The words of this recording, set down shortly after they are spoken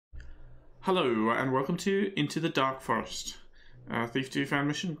Hello and welcome to Into the Dark Forest, a Thief 2 fan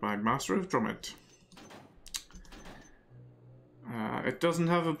mission by Master of Drummond. It doesn't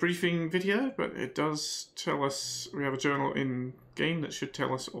have a briefing video, but it does tell us we have a journal in game that should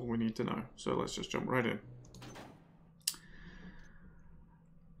tell us all we need to know. So let's just jump right in.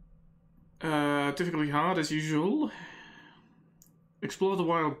 Difficulty hard as usual. Explore the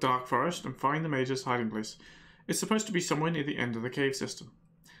wild dark forest and find the mage's hiding place. It's supposed to be somewhere near the end of the cave system.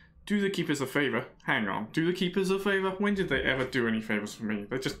 Do the keepers a favour. Hang on. Do the keepers a favour? When did they ever do any favours for me?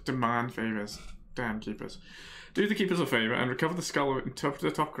 They just demand favours. Damn keepers. Do the keepers a favour and recover the skull of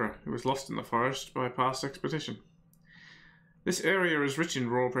Interpreter Tok'ra, who was lost in the forest by a past expedition. This area is rich in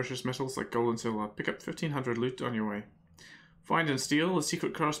raw precious metals like gold and silver. Pick up 1500 loot on your way. Find and steal the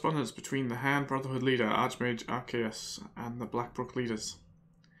secret correspondence between the Hand Brotherhood leader, Archmage Archeus, and the Blackbrook leaders.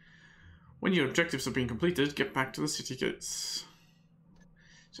 When your objectives have been completed, get back to the city gates.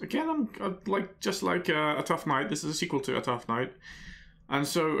 So again, I'm just like A Tough Night. This is a sequel to A Tough Night. And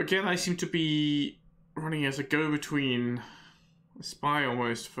so again, I seem to be running as a go-between, a spy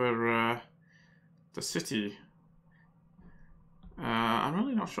almost, for the city. I'm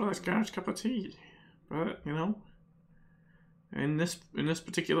really not sure that's Garrett's cup of tea. But, you know, in this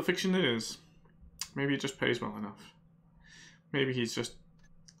particular fiction it is. Maybe it just pays well enough. Maybe he's just...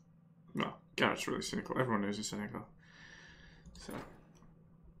 Well, Garrett's really cynical. Everyone knows he's cynical. So...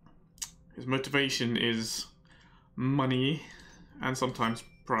 his motivation is money and sometimes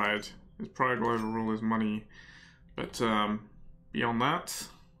pride. His pride will overrule his money. But beyond that,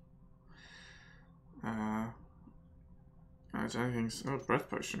 anything's... Oh, breath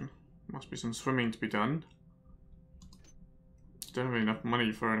potion. Must be some swimming to be done. Don't have enough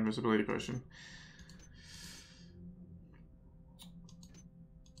money for an invisibility potion.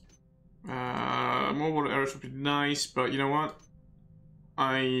 More water arrows would be nice, but you know what?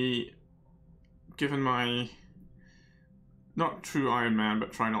 Given my, not true Iron Man,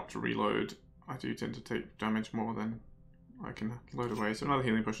 but try not to reload, I do tend to take damage more than I can load away. So another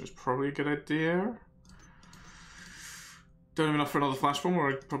healing potion is probably a good idea. Don't have enough for another flash bomb, or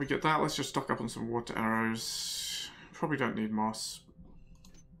I'd probably get that. Let's just stock up on some water arrows. Probably don't need moss.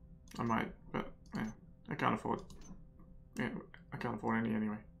 I might, but yeah, I can't afford. Yeah, I can't afford any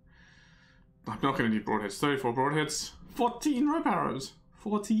anyway. I'm not going to need broadheads. 34 broadheads, 14 rope arrows.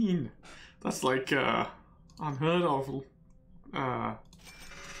 14. That's like unheard of. I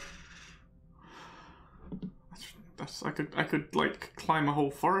could like climb a whole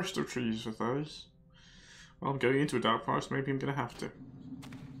forest of trees with those. Well, I'm going into a dark forest. Maybe I'm gonna have to.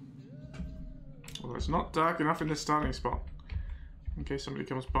 Although it's not dark enough in this starting spot. In case somebody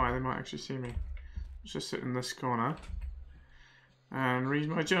comes by, they might actually see me. Let's just sit in this corner and read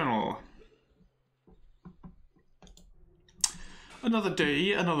my journal. Another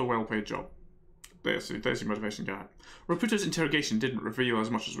day, another well-paid job. There's your motivation, Garrett. Raputo's interrogation didn't reveal as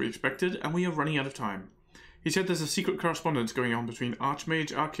much as we expected, and we are running out of time. He said there's a secret correspondence going on between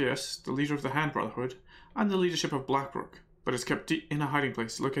Archmage Archeus, the leader of the Hand Brotherhood, and the leadership of Blackbrook, but it's kept in a hiding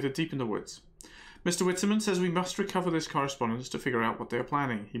place located deep in the woods. Mr. Whitserman says we must recover this correspondence to figure out what they are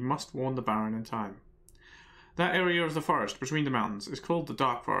planning. He must warn the Baron in time. That area of the forest between the mountains is called the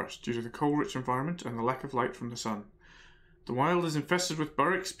Dark Forest due to the coal-rich environment and the lack of light from the sun. The wild is infested with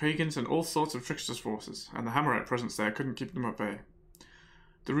burricks, pagans, and all sorts of tricksters' forces, and the Hammerite presence there couldn't keep them at bay.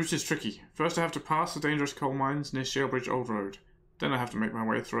 The route is tricky. First I have to pass the dangerous coal mines near Shalebridge Old Road. Then I have to make my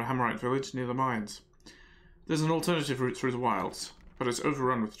way through a Hammerite village near the mines. There's an alternative route through the wilds, but it's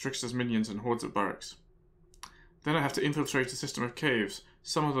overrun with tricksters' minions and hordes of barracks. Then I have to infiltrate a system of caves,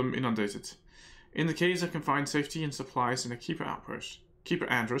 some of them inundated. In the caves I can find safety and supplies in a keeper outpost. Keeper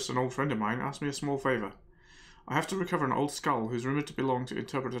Andrus, an old friend of mine, asked me a small favour. I have to recover an old skull who's rumoured to belong to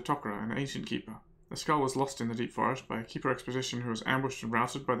Interpreter Tok'ra, an ancient keeper. The skull was lost in the deep forest by a keeper expedition who was ambushed and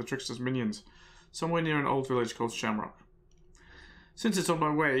routed by the trickster's minions, somewhere near an old village called Shamrock. Since it's on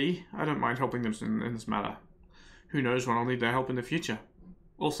my way, I don't mind helping them in this matter. Who knows when I'll need their help in the future.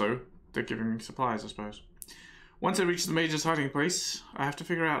 Also, they're giving me supplies, I suppose. Once I reach the mage's hiding place, I have to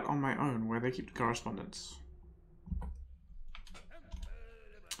figure out on my own where they keep the correspondence.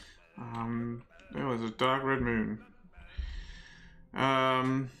 Oh, there's a dark red moon. So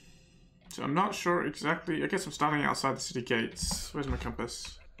I'm not sure exactly. I guess I'm starting outside the city gates. Where's my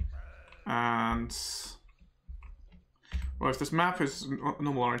compass? And well, if this map is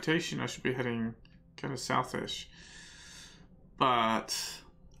normal orientation, I should be heading kind of southish. But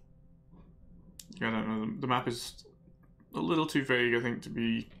yeah, I don't know. The map is a little too vague, I think, to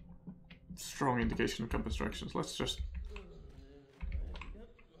be strong indication of compass directions. Let's just...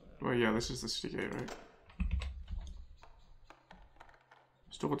 Well, yeah, this is the city gate, right?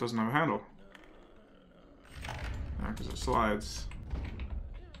 Still doesn't have a handle. Because it slides.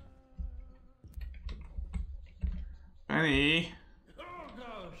 Benny!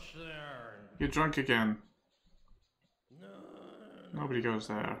 You're drunk again. Nobody goes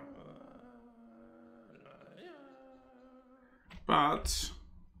there. But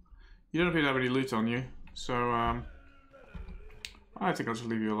you don't appear to have any loot on you, so I think I'll just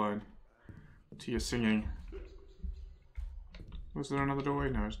leave you alone to your singing. Was there another doorway?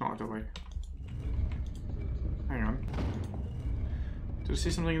 No, it's not a doorway. Hang on. Did I see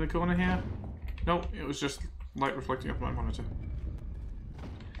something in the corner here? Nope, it was just light reflecting off my monitor.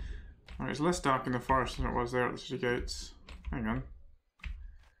 Alright, it's less dark in the forest than it was there at the city gates. Hang on.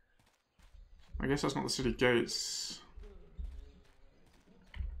 I guess that's not the city gates.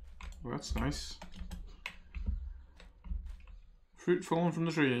 Well, that's nice. Fruit fallen from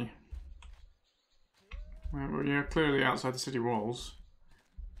the tree. Well, yeah, clearly outside the city walls.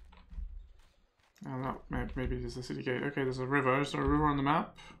 And that maybe is the city gate. Okay, there's a river. Is there a river on the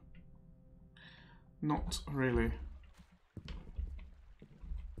map? Not really.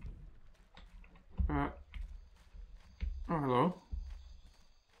 Oh, hello.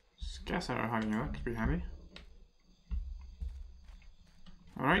 There's a gas arrow hiding there. That could be handy.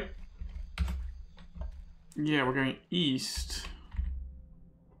 Alright. Yeah, we're going east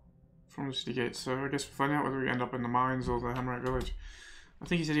from the city gate, so I guess we'll find out whether we end up in the mines or the Hammerite village. I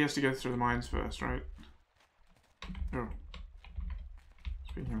think he said he has to go through the mines first, right? Oh.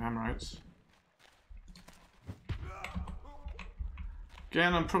 Speaking of Hammerites.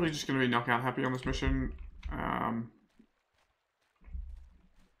 Again, I'm probably just going to be knockout happy on this mission.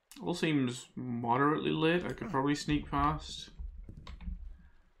 All seems moderately lit. I could probably sneak past. I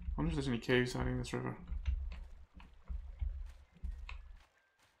wonder if there's any caves hiding this river.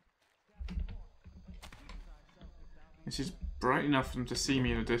 This is bright enough for them to see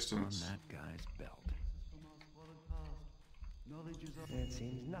me in a distance. On that guy's belt. It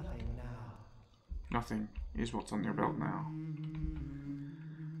seems nothing now. Nothing is what's on your belt now.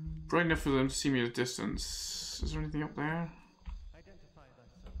 Bright enough for them to see me at a distance. Is there anything up there? Identify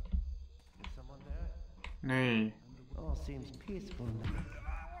thyself. Is someone there? Nay. All seems peaceful now.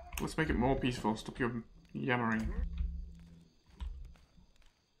 Let's make it more peaceful. Stop your yammering.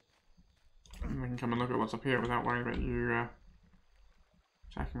 And we can come and look at what's up here without worrying about you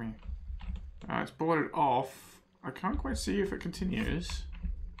attacking me. It's boarded off. I can't quite see if it continues.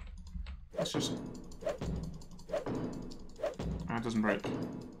 Let's just... it doesn't break.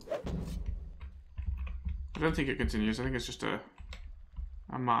 I don't think it continues. I think it's just a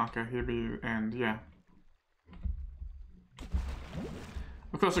marker. Here be the end. Yeah.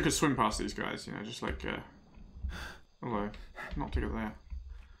 Of course I could swim past these guys, you know, just like, although, not to go there.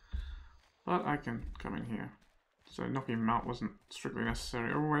 But I can come in here. So knocking him out wasn't strictly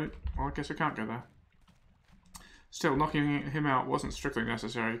necessary. Oh wait, well I guess I can't go there. Still, knocking him out wasn't strictly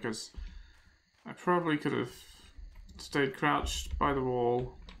necessary because I probably could have stayed crouched by the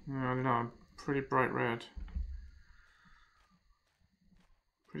wall. I don't know, I'm pretty bright red.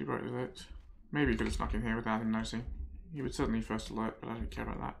 Pretty brightly lit. Maybe could have snuck in here without him noticing. He would certainly first alert, but I don't care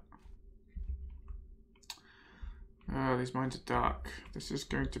about that. These mines are dark. This is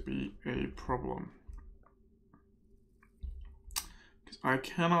going to be a problem. Because I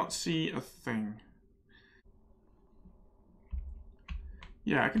cannot see a thing.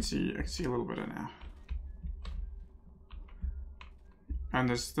 Yeah, I can see a little bit of it now. And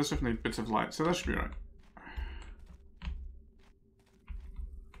there's definitely bits of light, so that should be right.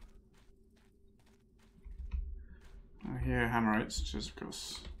 I hear Hammerites, which is of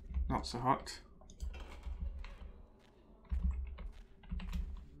course not so hot.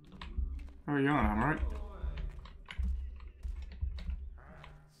 Oh, you're not a Hammerite.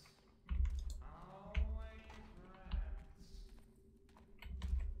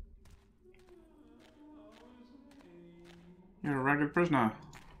 You're a ragged prisoner.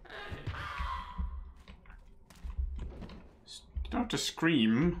 You don't have to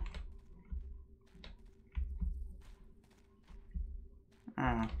scream.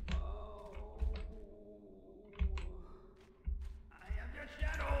 Ah.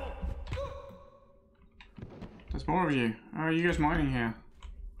 There's more of you. Oh, are you guys mining here?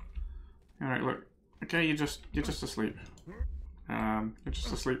 Alright, look. Okay, you're just asleep. You're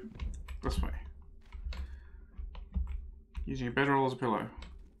just asleep this way. Using a bedroll as a pillow.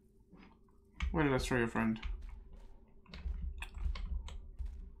 Where did I throw your friend?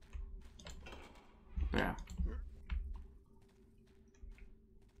 There.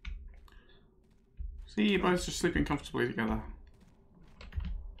 See, you're both just sleeping comfortably together.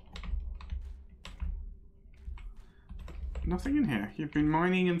 Nothing in here. You've been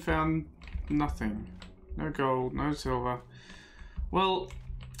mining and found nothing. No gold, no silver. Well,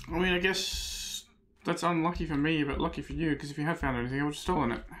 I mean, I guess that's unlucky for me, but lucky for you, because if you had found anything, I would have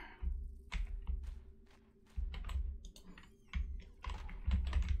stolen it.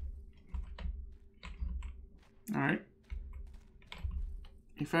 Alright.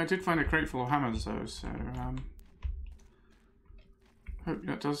 In fact, I did find a crate full of hammers, though, so, hope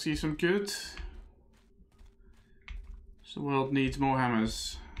that does you some good. The world needs more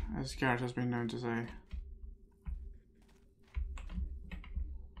hammers, as Garrett has been known to say.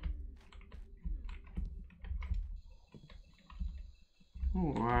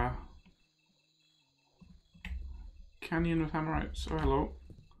 Oh, canyon with Hammerites. Oh, hello.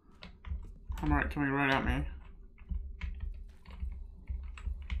 Hammerite coming right at me.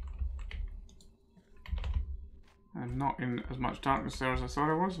 I'm not in as much darkness there as I thought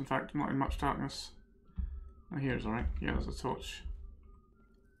I was. In fact, I'm not in much darkness. Oh, here's alright. Yeah, there's a torch.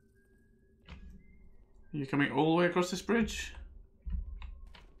 Are you coming all the way across this bridge?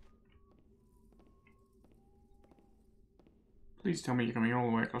 Please tell me you're coming all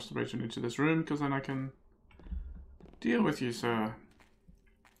the way across the bridge and into this room, because then I can deal with you, sir.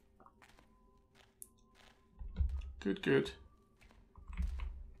 Good, good.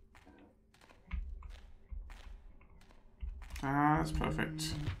 Ah, that's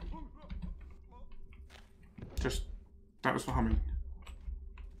perfect. Just, that was for humming.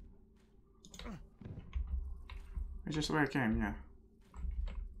 It's just the way it came, yeah.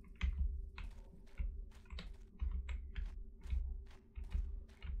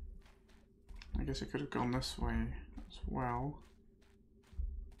 I guess it could have gone this way as well.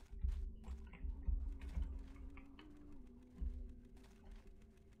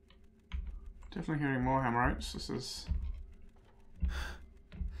 Definitely hearing more Hammerites. This is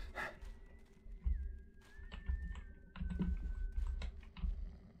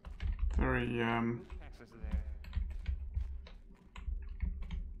very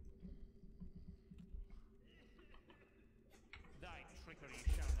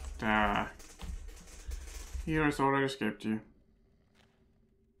here I thought I escaped you.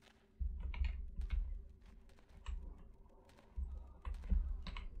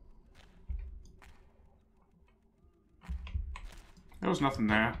 There was nothing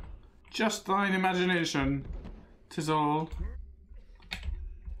there. Just thine imagination. 'Tis all.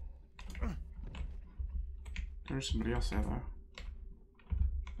 There's somebody else there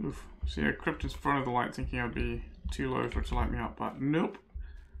though. Oof. See, I crept in front of the light thinking I'd be too low for it to light me up, but nope.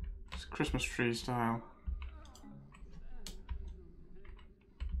 It's Christmas tree style.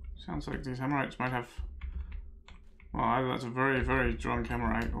 Sounds like these Hammerites might have... Well, either that's a very, very drunk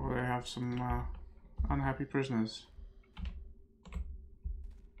Hammerite, or they have some unhappy prisoners.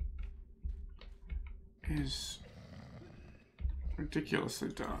 It is ridiculously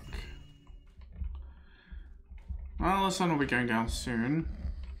dark. Well, the sun will be going down soon.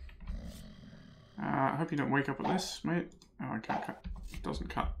 I hope you don't wake up at this, mate. Oh, I can't cut. It doesn't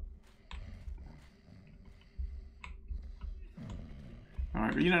cut.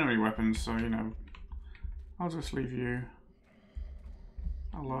 Alright, but you don't have any weapons, so, you know, I'll just leave you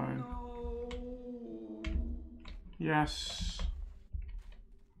alone. No. Yes.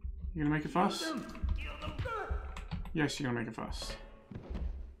 You gonna make a fuss? Yes, you're gonna make a fuss.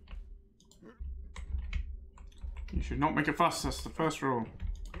 You should not make a fuss, that's the first rule.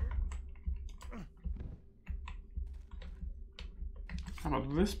 How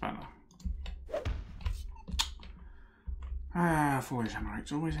about this banner? Ah, foolish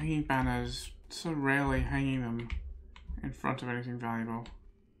Hammerites, always hanging banners, so rarely hanging them in front of anything valuable.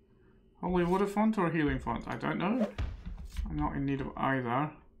 Holy water font or healing font? I don't know. I'm not in need of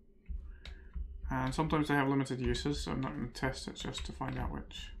either. And sometimes they have limited uses, so I'm not going to test it just to find out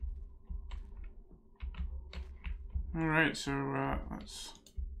which. Alright, so let's...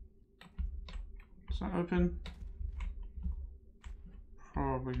 Is that open?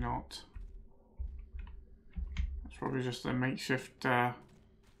 Probably not. That's probably just a makeshift, not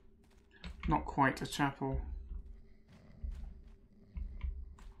quite a chapel.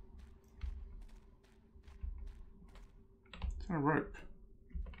 Is that a rope?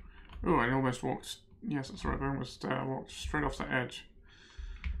 Oh, I almost walked... Yes, that's right, I almost walked straight off the edge.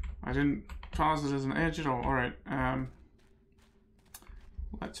 I didn't pass it as an edge at all. Alright,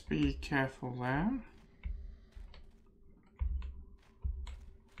 let's be careful there.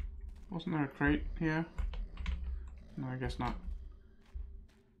 Wasn't there a crate here? No, I guess not.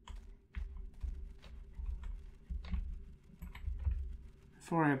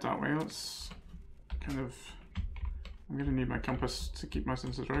 Before I head that way, let's kind of... I'm going to need my compass to keep my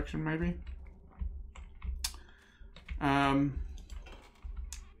sense of direction, maybe. Oh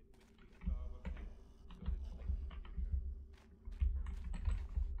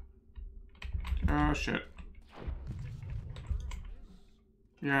shit.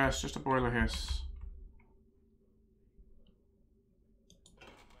 Yeah, it's just a boiler hiss.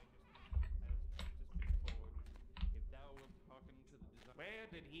 Where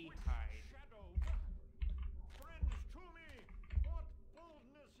did he hide? Friends to me, what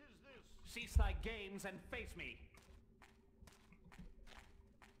boldness is this? Cease thy games and face me.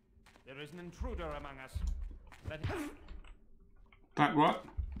 There is an intruder among us. That what?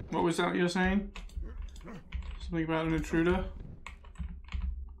 What was that you were saying? Something about an intruder?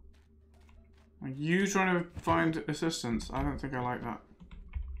 Are you trying to find assistance? I don't think I like that.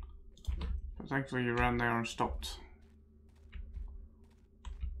 But thankfully you ran there and stopped.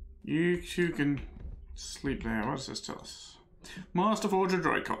 You two can sleep there. What does this tell us? Master Forger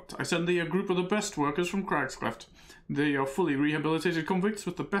Drycott, I send thee a group of the best workers from Cragscleft. They are fully rehabilitated convicts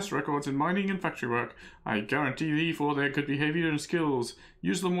with the best records in mining and factory work. I guarantee thee for their good behaviour and skills.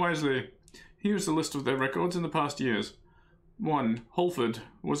 Use them wisely. Here's a list of their records in the past years. 1. Holford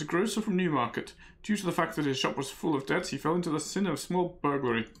was a grocer from Newmarket. Due to the fact that his shop was full of debts, he fell into the sin of small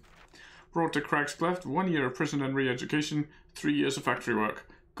burglary. Brought to Cragscleft, 1 year of prison and re-education, 3 years of factory work.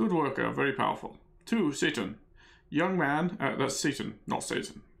 Good worker, very powerful. 2. Satan. Young man, that's Satan, not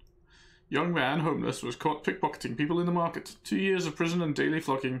Satan. Young man, homeless, was caught pickpocketing people in the market. 2 years of prison and daily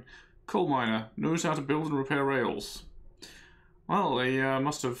flogging. Coal miner, knows how to build and repair rails. Well, they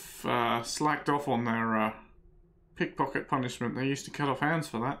must have slacked off on their pickpocket punishment. They used to cut off hands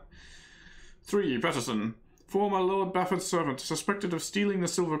for that. 3. Patterson. Former Lord Bafford's servant. Suspected of stealing the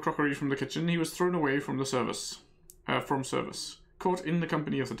silver crockery from the kitchen, he was thrown away from the service. Caught in the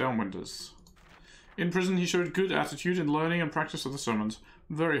company of the Downwinders. In prison, he showed good attitude in learning and practice of the sermons.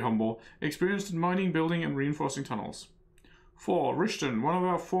 Very humble. Experienced in mining, building, and reinforcing tunnels. 4. Richton, one of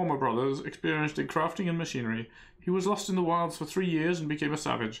our former brothers, experienced in crafting and machinery. He was lost in the wilds for 3 years and became a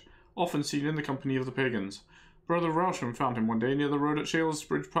savage, often seen in the company of the pagans. Brother Rousham found him one day near the road at Shales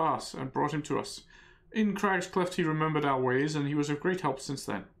Bridge Pass and brought him to us. In Cragscleft he remembered our ways, and he was of great help since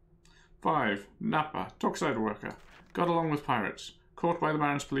then. 5. Napa, dockside worker. Got along with pirates. Caught by the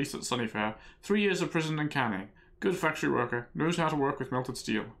Baron's police at Sunnyfair. 3 years of prison and canning. Good factory worker. Knows how to work with melted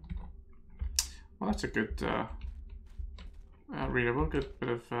steel. Well, that's a good, readable. Good bit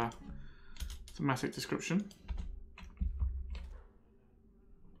of thematic description.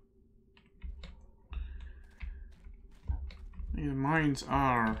 The mines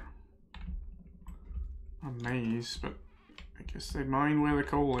are a maze, but I guess they mine where the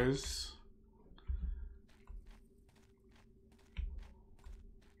coal is.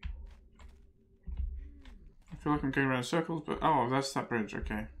 I feel like I'm going around in circles, but oh, that's that bridge,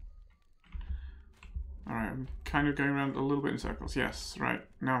 okay. Alright, I'm kind of going around a little bit in circles. Yes, right,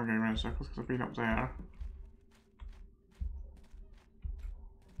 now I'm going around in circles because I've been up there.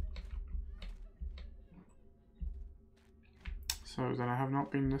 So then I have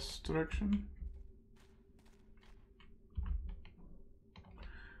not been this direction.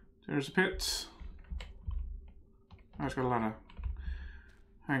 There's a pit. Oh, it's got a ladder.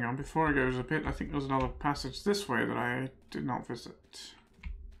 Hang on, before I go to the pit, I think there's another passage this way that I did not visit.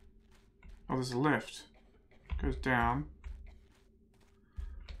 Oh, there's a lift. Goes down.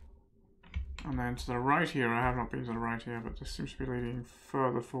 And then to the right here, I have not been to the right here, but this seems to be leading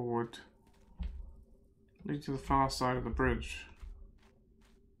further forward. Leading to the far side of the bridge.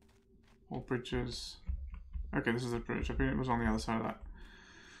 Or bridges. Okay, this is the bridge. I think it was on the other side of that.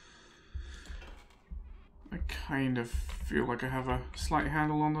 I kind of feel like I have a slight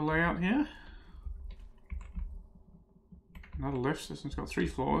handle on the layout here. Another lift. This one's got 3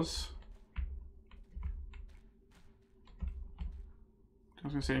 floors. I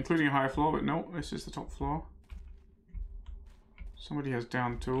was going to say including a higher floor, but no, this is the top floor. Somebody has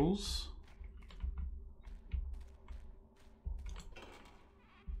down tools.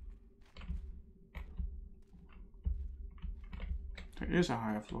 There is a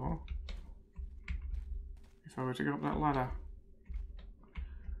higher floor. If I were to go up that ladder.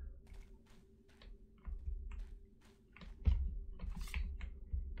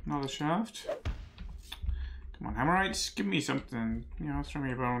 Another shaft. Come on, Hammerites, give me something. You know, throw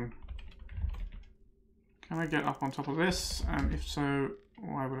me a bone. Can I get up on top of this? And if so,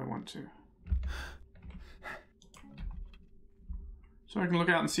 why would I want to? So I can look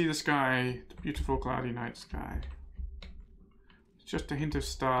out and see the sky, the beautiful cloudy night sky. Just a hint of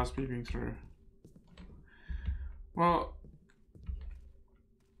stars peeping through. Well,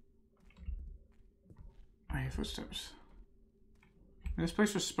 I hear footsteps. And this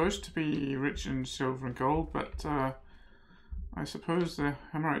place was supposed to be rich in silver and gold, but I suppose the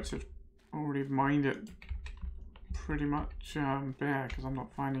Hammerites have already mined it pretty much bare, because I'm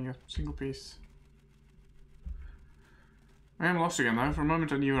not finding a single piece. I am lost again though. For a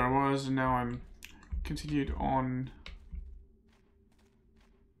moment I knew where I was, and now I'm continued on.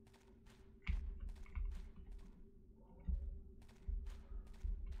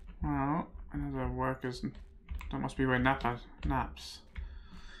 Well, another workers. That must be where naps.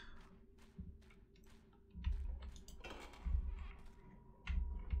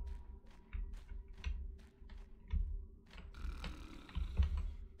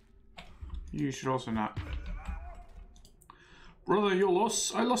 You should also nap. Brother,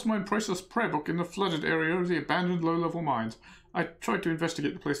 I lost my priceless prayer book in the flooded area of the abandoned low-level mines. I tried to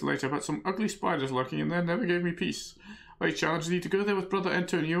investigate the place later, but some ugly spiders lurking in there never gave me peace. I challenged thee to go there with Brother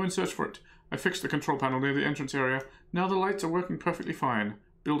Antonio and search for it. I fixed the control panel near the entrance area. Now the lights are working perfectly fine.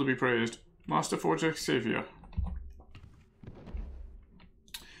 Builder be praised. Master Forger Xavier.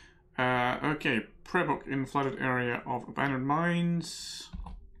 Okay, prayer book in flooded area of abandoned mines.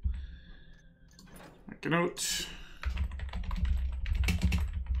 Make a note.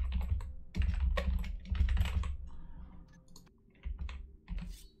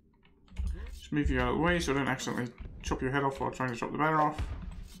 Just move you out of the way so I don't accidentally chop your head off while trying to chop the banner off.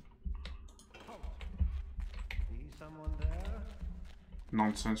 See someone there?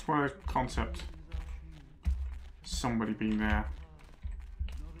 Nonsense. What a concept. Somebody being there.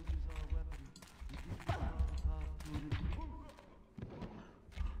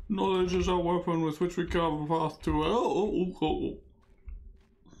 Knowledge is our weapon with which we carve a path to.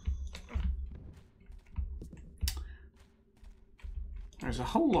 There's a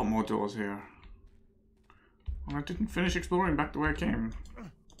whole lot more doors here. And I didn't finish exploring back the way I came.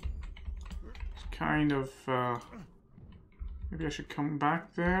 It's kind of, maybe I should come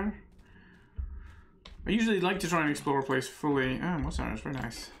back there. I usually like to try and explore a place fully. Oh, what's that? It's very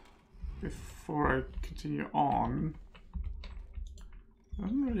nice. Before I continue on.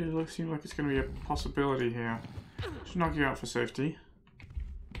 Doesn't really seem like it's going to be a possibility here. Should knock you out for safety.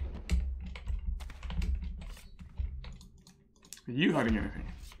 Are you hiding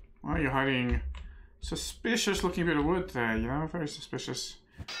anything? Well, you're hiding suspicious looking bit of wood there, you know? Very suspicious.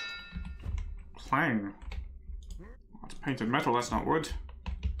 Clang. Oh, it's painted metal, that's not wood.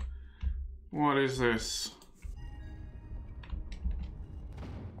 What is this?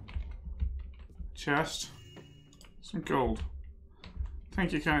 Chest. Some gold.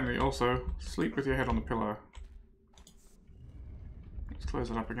 Thank you kindly. Also, sleep with your head on the pillow. Let's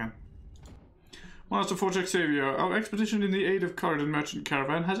close it up again. Master Forger Xavier, our expedition in the aid of Carden merchant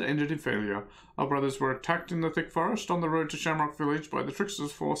caravan has ended in failure. Our brothers were attacked in the thick forest on the road to Shamrock Village by the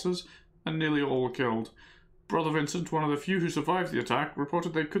Trickster's forces, and nearly all were killed. Brother Vincent, one of the few who survived the attack,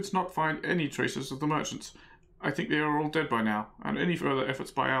 reported they could not find any traces of the merchants. I think they are all dead by now, and any further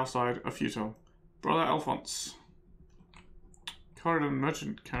efforts by our side are futile. Brother Alphonse. Carden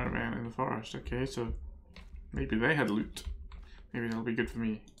merchant caravan in the forest. Okay, so maybe they had loot. Maybe that'll be good for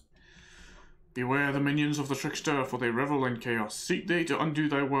me. Beware the minions of the trickster, for they revel in chaos. Seek they to undo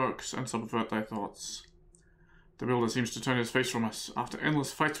thy works and subvert thy thoughts. The builder seems to turn his face from us. After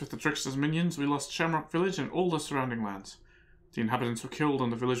endless fights with the trickster's minions, we lost Shamrock Village and all the surrounding lands. The inhabitants were killed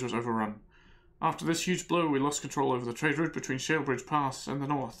and the village was overrun. After this huge blow, we lost control over the trade route between Shalebridge Pass and the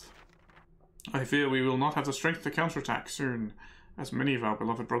north. I fear we will not have the strength to counterattack soon, as many of our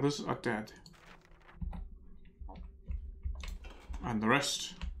beloved brothers are dead. And the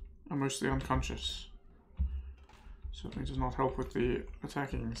rest are mostly unconscious. Certainly does not help with the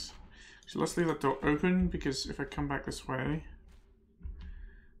attackings. So let's leave that door open, because if I come back this way,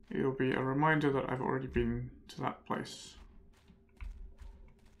 it'll be a reminder that I've already been to that place.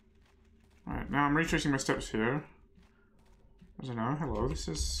 Alright, now I'm retracing my steps here. I don't know, hello, this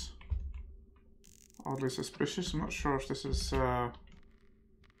is oddly suspicious. I'm not sure if this is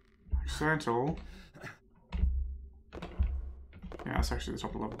accidental. Yeah, that's actually the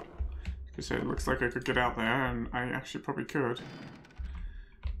top of the level. Because it looks like I could get out there, and I actually probably could.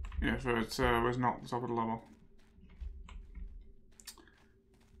 If it was not the top of the level.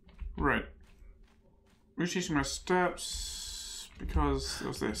 Right. Retracing my steps, because there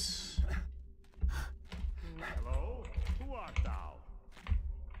was this. Hello? Who art thou?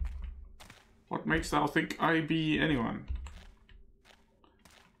 What makes thou think I be anyone?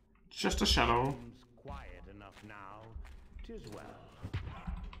 Just a shadow. Seems quiet enough now. 'Tis well.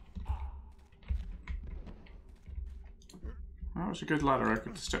 That was a good ladder. I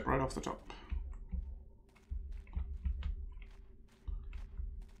could step right off the top.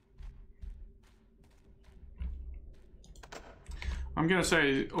 I'm gonna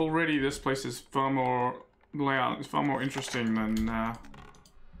say already this place is far more layout is far more interesting than a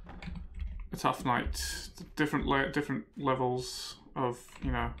tough night. Different levels of,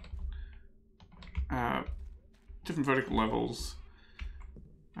 you know, different vertical levels.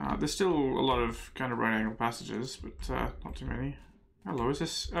 There's still a lot of kind of right angle passages, but not too many. Hello, is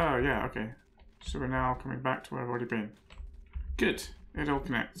this? Oh yeah, okay. So we're now coming back to where I've already been. Good. It all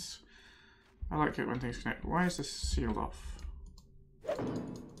connects. I like it when things connect. Why is this sealed off?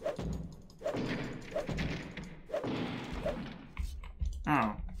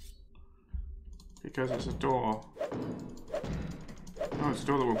 Oh. Because it's a door. Oh, it's a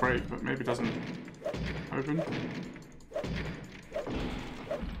door that will break, but maybe doesn't open.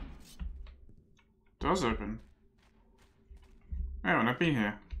 Does open. Oh, and I've been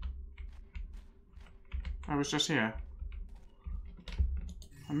here. I was just here.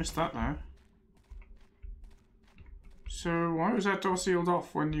 I missed that though. So why was that door sealed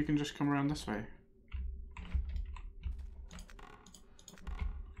off when you can just come around this way?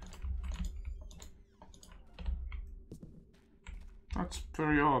 That's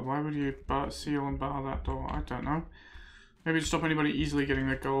very odd. Why would you seal and bar that door? I don't know. Maybe to stop anybody easily getting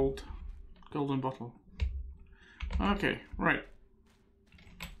the golden bottle. Okay, right.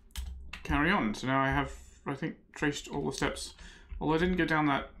 Carry on. So now I have, I think, traced all the steps. Although I didn't go down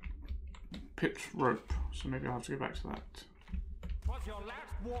that pit rope, so maybe I'll have to go back to that. Was your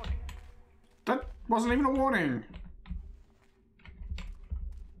last warning? That wasn't even a warning.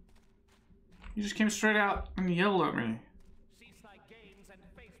 You just came straight out and yelled at me. Cease thy games and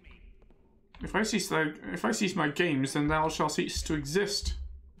face me. If I cease my games, then thou shalt cease to exist.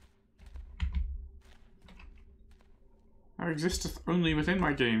 Thou existeth only within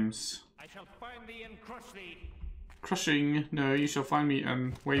my games. I shall find thee and crush thee. Crushing? No, you shall find me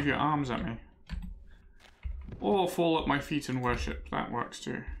and wave your arms at me. Or fall at my feet and worship. That works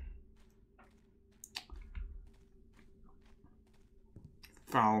too.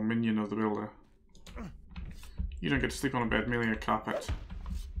 Foul minion of the builder. You don't get to sleep on a bed, merely a carpet.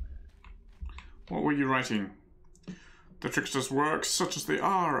 What were you writing? The trickster's works, such as they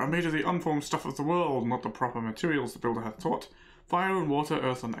are made of the unformed stuff of the world, not the proper materials the builder hath taught. Fire and water,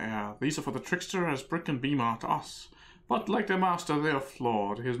 earth and air. These are for the trickster as brick and beam are to us. But like their master, they are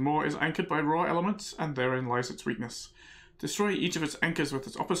flawed. His maw is anchored by raw elements, and therein lies its weakness. Destroy each of its anchors with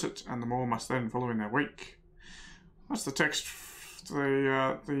its opposite, and the maw must then follow in their wake. That's the text,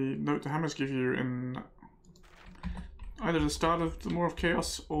 the note the hammers give you in either the start of the Maw of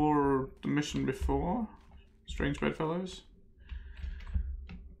Chaos or the mission before. Strange bedfellows.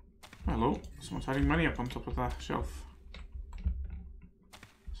 Hello, someone's hiding money up on top of that shelf.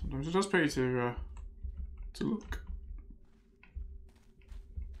 Sometimes it does pay to look.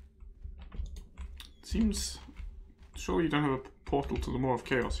 Seems... Surely you don't have a portal to the Maw of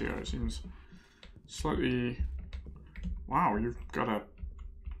Chaos here. It seems slightly... Wow, you've got a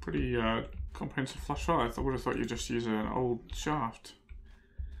pretty comprehensive flush file. I would have thought you'd just use an old shaft.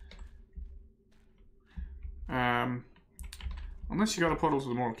 Unless you got a portal to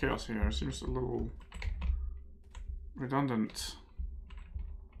the Maw of Chaos here, it seems a little redundant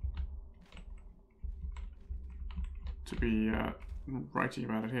to be writing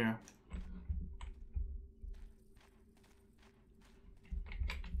about it here.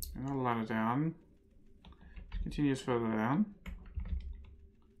 Another ladder down. Continues further down.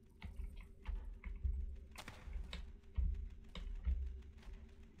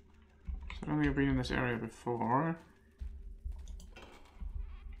 So I don't think I've been in this area before.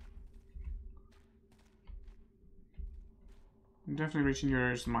 I'm definitely reaching your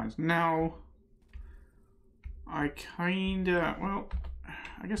areas of the mines. Now, I kinda, well,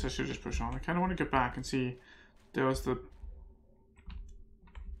 I guess I should just push on. I kinda want to get back and see there was the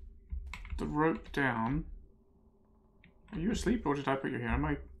rope down. Are you asleep or did I put you here? Am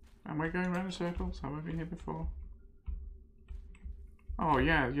I going around in circles? Have I been here before? Oh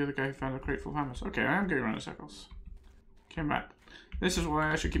yeah, you're the guy who found a crate full of hammers. Okay, I am going around in circles. Came back. This is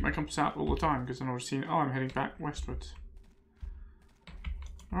why I should keep my compass out all the time, because then I would have seen, oh, I'm heading back westwards.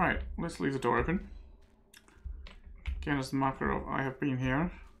 Alright, let's leave the door open. Again, as the marker of I have been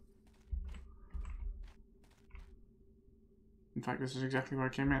here. In fact, this is exactly where I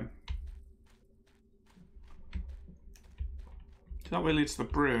came in. So that way leads to the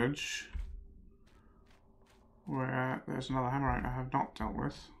bridge, where there's another Hammerite I have not dealt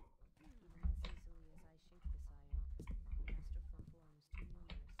with.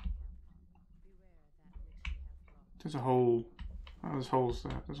 There's a whole... Oh, there's holes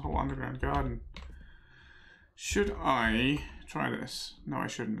there. There's a whole underground garden. Should I try this? No, I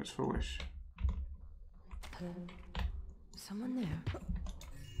shouldn't. It's foolish. Someone there.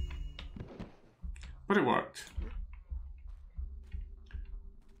 But it worked.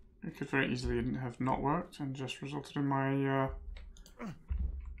 It could very easily have not worked and just resulted in my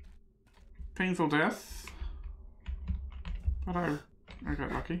painful death. But I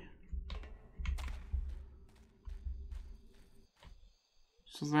got lucky.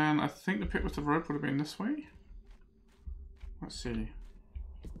 So then I think the pit with the rope would have been this way. Let's see.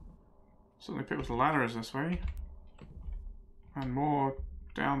 Certainly pit with the ladder is this way. And more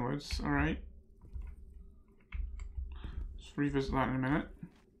downwards, alright. Let's revisit that in a minute.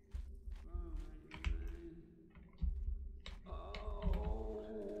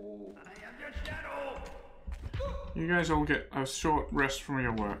 You guys all get a short rest from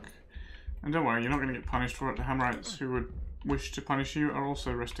your work. And don't worry, you're not going to get punished for it. The Hammerites who would wish to punish you are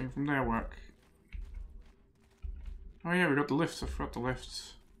also resting from their work. Oh yeah, we got the lifts. I forgot the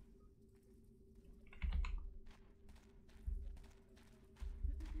lifts.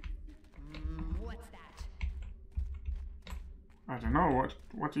 What's that? I don't know.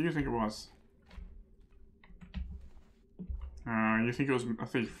 What do you think it was? You think it was a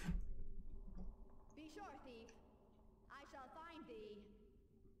thief? Be sure, thief. I shall find thee.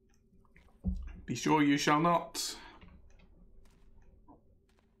 Be sure you shall not.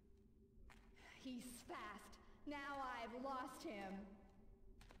 He's fast. Now I've lost him.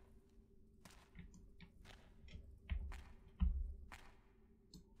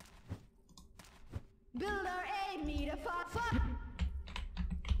 Builder, aid me to fight.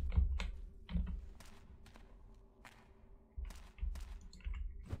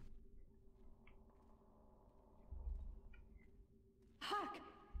 Hark!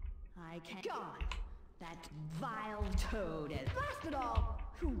 I can't. God, that vile toad has blasted all.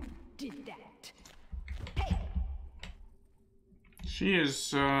 Who did that? Hey! She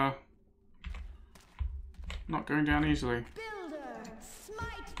is not going down easily. Builder,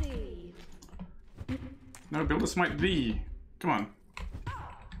 smite thee! No, builder smite thee. Come on.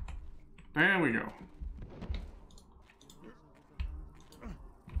 There we go.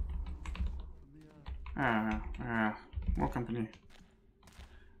 More company.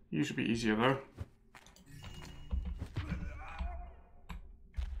 You should be easier though.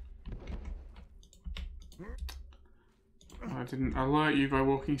 I didn't alert you by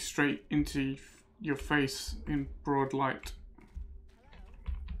walking straight into your face in broad light.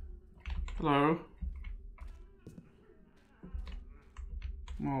 Hello?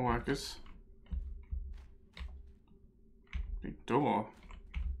 More workers. Big door.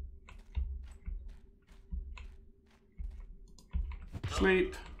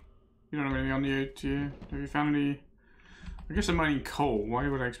 Sleep. You don't have anything on you, do you? Have you found any? I guess I'm mining coal. Why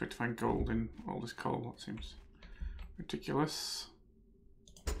would I expect to find gold in all this coal? That seems ridiculous.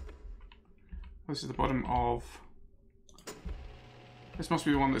 This is the bottom of... This must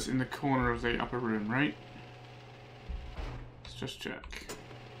be the one that's in the corner of the upper room, right? Let's just check.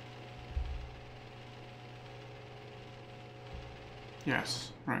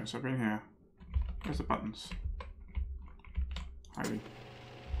 Yes. Right, so I've been here. Where's the buttons? Hiding.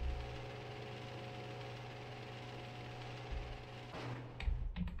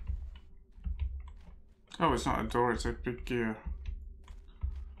 Oh, it's not a door, it's a big gear.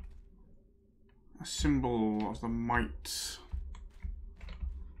 A symbol of the might.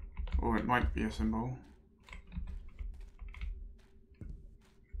 Or it might be a symbol.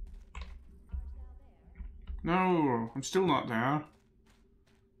 No, I'm still not there.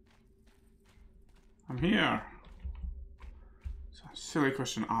 I'm here. It's a silly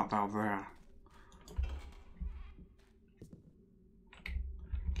question, art thou there?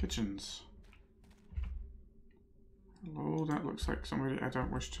 Kitchens. Hello, that looks like somebody I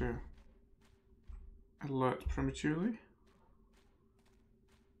don't wish to alert prematurely.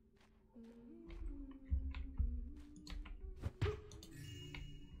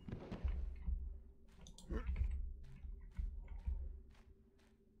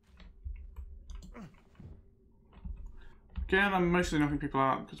 Again, I'm mostly knocking people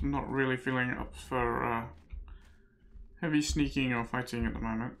out because I'm not really feeling up for heavy sneaking or fighting at the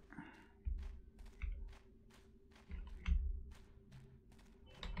moment.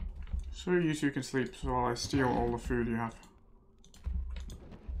 So you two can sleep while I steal all the food you have.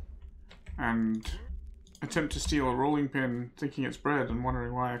 And attempt to steal a rolling pin thinking it's bread and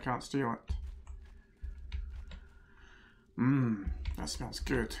wondering why I can't steal it. Mmm, that smells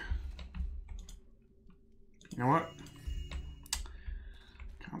good. You know what?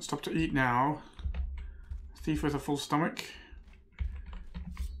 Can't stop to eat now. A thief with a full stomach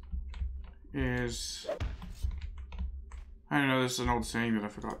is... I don't know, this is an old saying that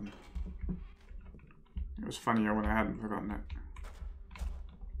I've forgotten. It was funnier when I hadn't forgotten it.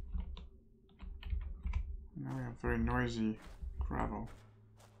 Now we have very noisy gravel.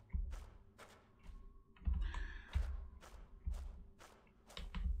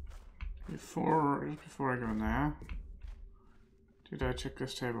 Before I go in there, did I check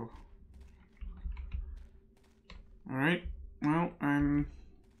this table? Alright, well, I'm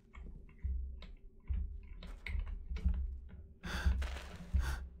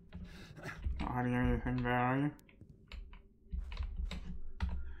not hiding anything there, are you?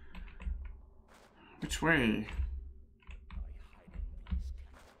 Which way?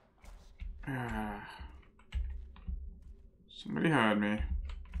 Somebody heard me.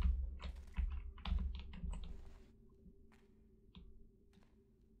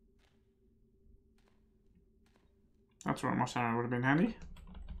 That's where a moss arrow would have been handy.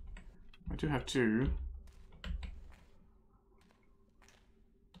 I do have two.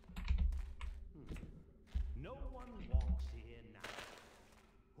 No one walks here now.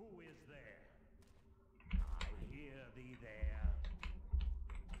 Who is there? I hear thee there.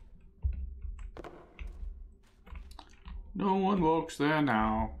 No one walks there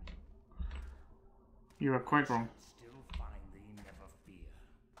now. You are quite wrong. Still find thee, never fear.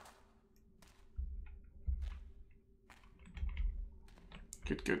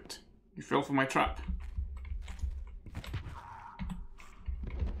 Good, good. You fell for my trap.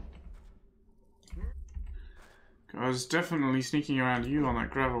 Because definitely sneaking around you on that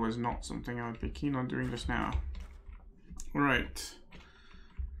gravel is not something I would be keen on doing just now. Right.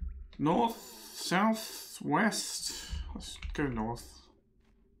 North, south, west. Let's go north.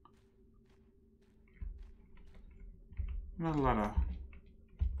 Another ladder.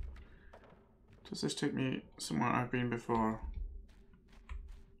 Does this take me somewhere I've been before?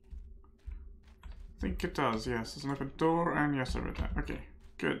 I think it does, yes. There's an open door, and yes, I read that. Okay,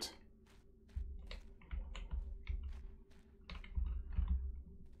 good.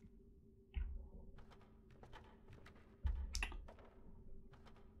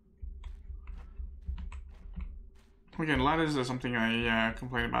 Again, ladders are something I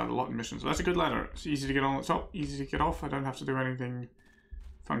complain about a lot in missions. That's a good ladder. It's easy to get on the top, easy to get off. I don't have to do anything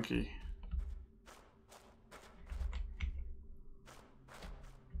funky.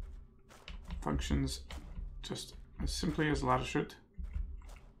 Functions just as simply as a ladder should.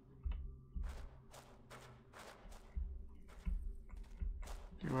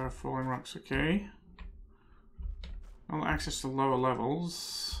 Beware of falling rocks, okay. Well, access to lower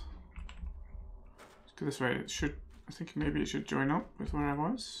levels. Let's go this way. It should, I think maybe it should join up with where I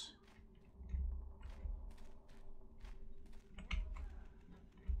was.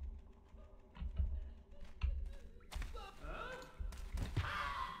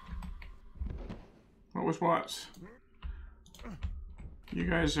 What was what? You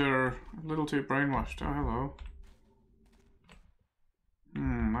guys are a little too brainwashed. Oh, hello.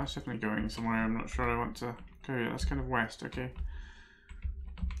 That's definitely going somewhere I'm not sure I want to go yet. That's kind of west, okay.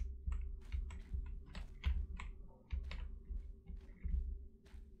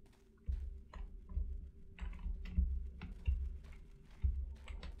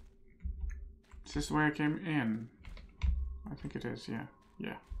 Is this the way I came in? I think it is, yeah.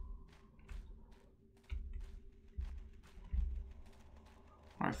 Yeah.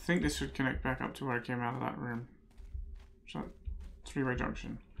 I think this should connect back up to where I came out of that room. So, three-way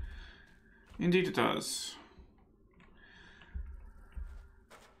junction. Indeed it does.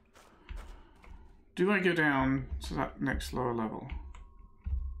 Do I go down to that next lower level?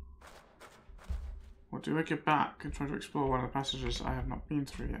 Or do I get back and try to explore one of the passages I have not been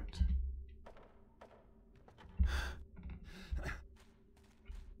through yet?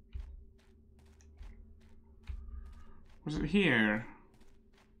 Was it here?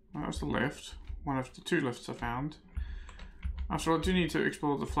 Well, that was the lift. One of the two lifts I found. After all, I do need to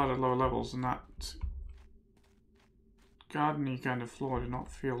explore the flooded lower levels, and that garden-y kind of floor did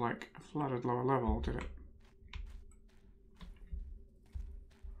not feel like a flooded lower level, did it?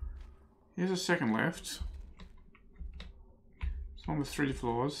 Here's a second lift. It's one with 3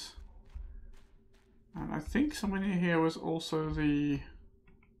 floors. And I think somewhere near here was also the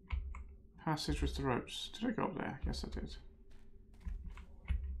passage with the ropes. Did I go up there? Yes, I did.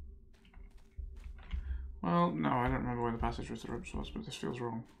 Well, no, I don't remember where the passage with the ropes was, but this feels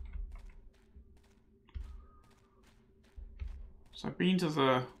wrong. So I've been to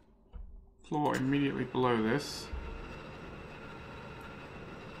the floor immediately below this.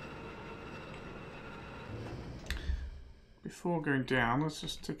 Before going down, let's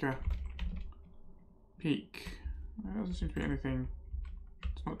just take a peek. There doesn't seem to be anything.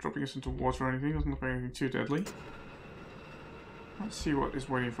 It's not dropping us into water or anything. Doesn't look like anything too deadly. Let's see what is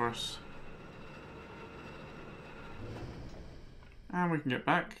waiting for us. And we can get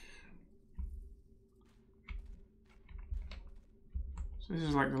back. So this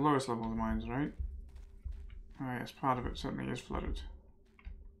is like the lowest level of the mines, right? Oh yes, part of it certainly is flooded.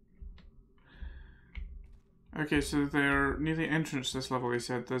 Okay, so they're near the entrance to this level, they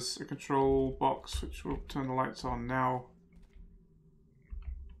said there's a control box which will turn the lights on now.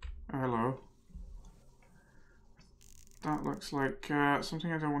 Oh, hello. That looks like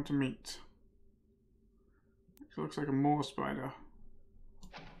something I don't want to meet. It looks like a moor spider.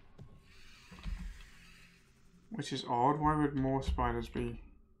 Which is odd. Why would moor spiders be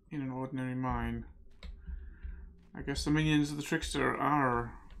in an ordinary mine? I guess the minions of the trickster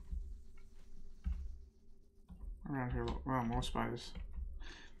are around here. Wow, more spiders.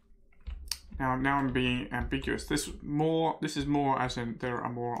 Now I'm being ambiguous. This is more as in there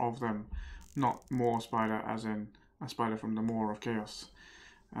are more of them, not more spider as in a spider from the Maw of Chaos.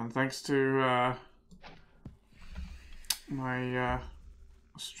 And thanks to my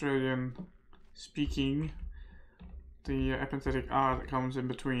Australian speaking, the epenthetic R that comes in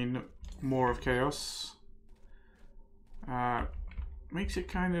between Maw of Chaos makes it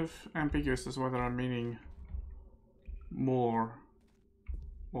kind of ambiguous as whether I'm meaning more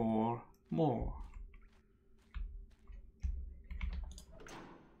or more.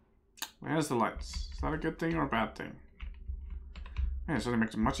 Where's the lights? Is that a good thing or a bad thing? Yeah, it certainly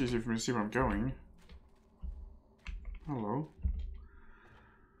makes it much easier for me to see where I'm going. Hello.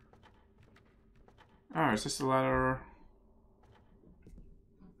 Oh, is this the ladder?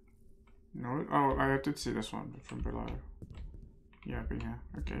 No. Oh, I did see this one from below. Yeah, but yeah,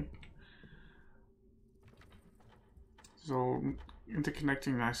 okay. It's all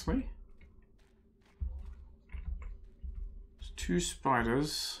interconnecting nicely. There's two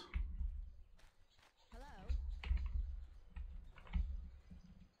spiders. Hello?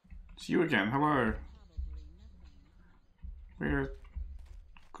 It's you again, hello. We're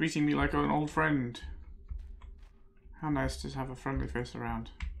greeting me like an old friend. How nice to have a friendly face around.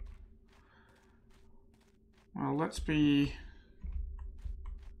 Well, let's be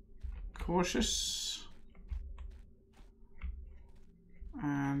cautious.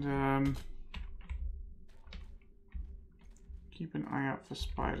 And keep an eye out for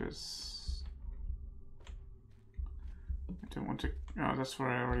spiders. I don't want to... Oh, that's where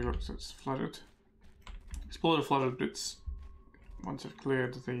I already looked. It's flooded. Explore the flooded bits once I've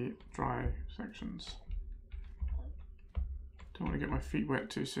cleared the dry sections. Don't want to get my feet wet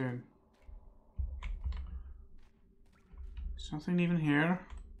too soon. There's nothing even here.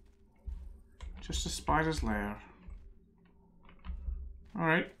 Just a spider's lair.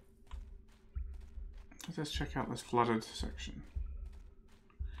 Alright. Let's check out this flooded section.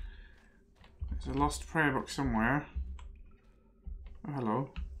 There's a lost prayer book somewhere. Oh, hello.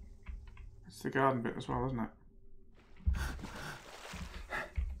 It's the garden bit as well, isn't it?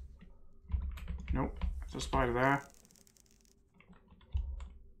 Nope. There's a spider there.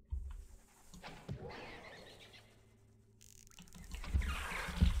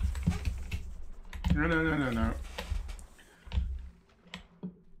 No.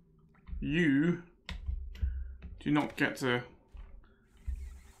 You do not get to...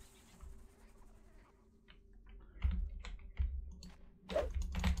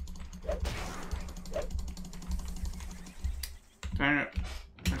 Dang it.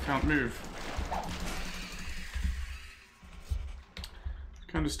 I can't move.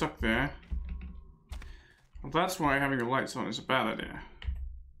 Kind of stuck there. Well, that's why having the lights on is a bad idea.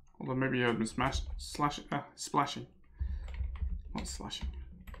 Although maybe you heard me splashing. Not slashing.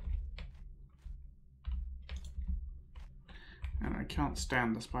 And I can't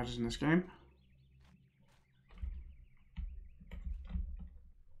stand the spiders in this game.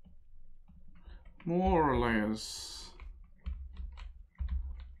 More layers.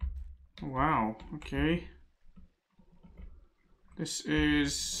 Wow, okay. This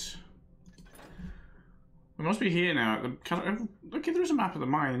is... We must be here now. Okay, there's a map of the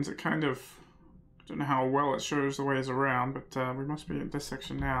mines. It kind of... I don't know how well it shows the ways around, but we must be in this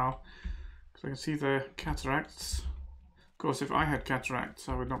section now. Because I can see the cataracts. Of course, if I had cataracts,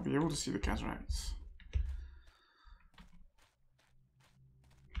 I would not be able to see the cataracts.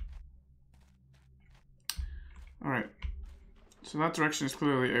 Alright. So that direction is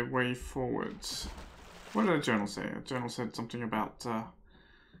clearly a way forwards. What did the journal say? The journal said something about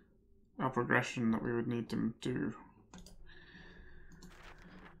our progression that we would need to do.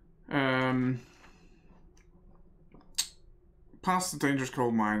 Past the dangerous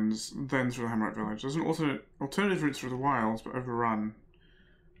coal mines, then through the Hammerite village. There's an alternative route through the wilds, but overrun.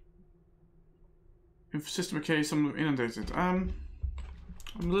 If system of caves, some of them inundated. I'm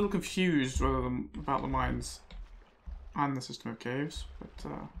a little confused about the mines and the system of caves, but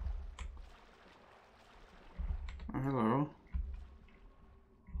oh, hello.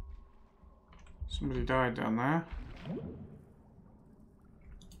 Somebody died down there.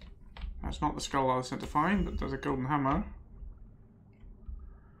 That's not the skull I was sent to find, but there's a golden hammer.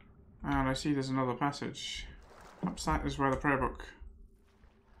 And I see there's another passage. Perhaps that is where the prayer book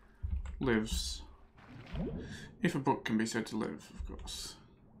lives. If a book can be said to live, of course.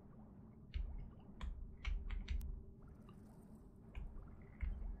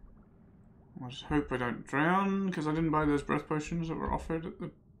 I just hope I don't drown, because I didn't buy those breath potions that were offered at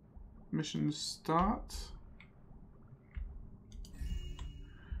the mission start.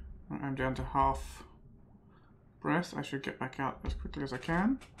 Right, I'm down to half breath. I should get back out as quickly as I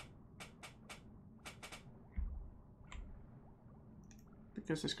can.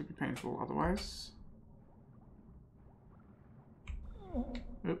 Because this could be painful otherwise.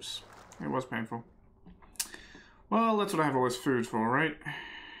 Oops, it was painful. Well, that's what I have all this food for, right?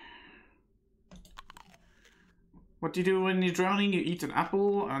 What do you do when you're drowning? You eat an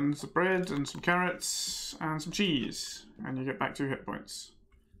apple and some bread and some carrots and some cheese. And you get back 2 hit points.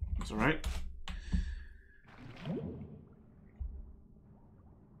 That's alright. Let's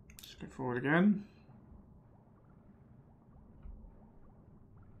go forward again.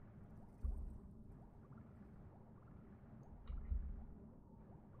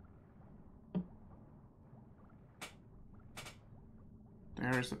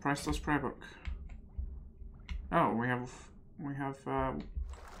 There is the priceless prayer book. Oh, we have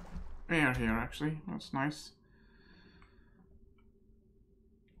air here actually. That's nice.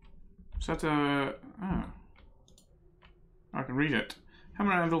 Is that oh. I can read it.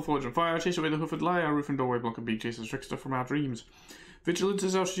 Hammer, anvil, forge and fire, chase away the hoofed lie, our roof and doorway block and beak, chase the trickster from our dreams. Vigilance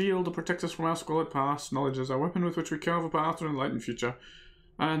is our shield to protect us from our squalid past. Knowledge is our weapon with which we carve a path to an enlightened future.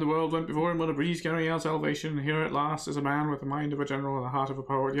 And the world went before him with a breeze carrying our salvation. Here at last is a man with the mind of a general and the heart of a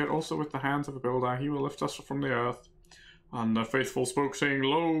poet, yet also with the hands of a builder. He will lift us from the earth. And the faithful spoke, saying,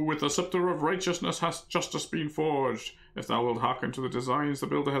 Lo, with the sceptre of righteousness hath justice been forged. If thou wilt hearken to the designs the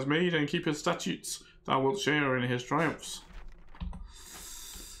builder has made, and keep his statutes, thou wilt share in his triumphs.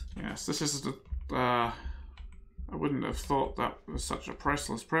 Yes, this is the... I wouldn't have thought that was such a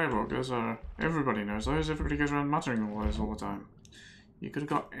priceless prayer book, as everybody knows those. Everybody goes around muttering all those all the time. You could have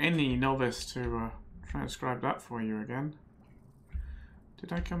got any novice to transcribe that for you again.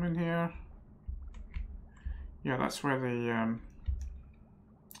 Did I come in here? Yeah, that's where the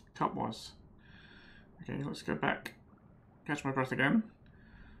cup was. Okay, let's go back. Catch my breath again.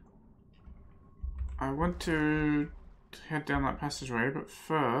 I want to head down that passageway, but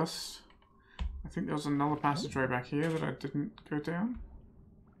first, I think there was another passageway back here that I didn't go down.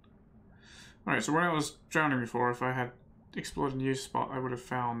 Alright, so when I was drowning before, if I had explored a new spot, I would have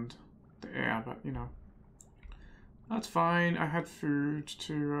found the air, but you know, that's fine. I had food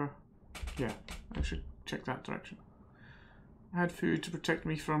to yeah, I should check that direction. I had food to protect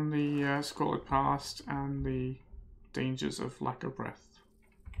me from the squalid past and the dangers of lack of breath.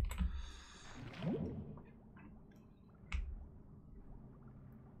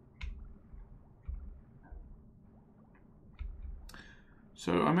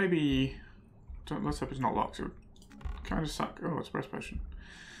 So I maybe let's hope it's not locked. It would kind of suck. Oh, it's a breath potion.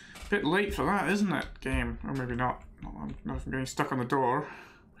 Bit late for that, isn't it, game? Or maybe not. Not if I'm getting stuck on the door.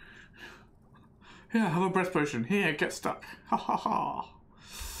 Here, have a breath potion. Here, get stuck. Ha ha ha.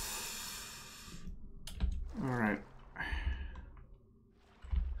 Alright.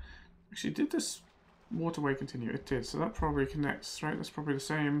 Actually, did this waterway continue? It did, so that probably connects, right? That's probably the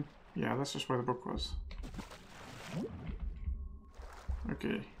same. Yeah, that's just where the book was.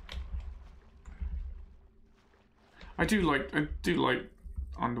 Okay. I do like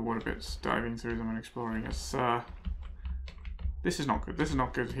underwater bits, diving through them and exploring. It's this is not good. This is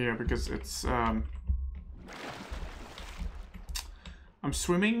not good here because it's I'm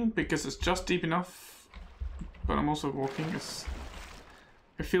swimming because it's just deep enough, but I'm also walking.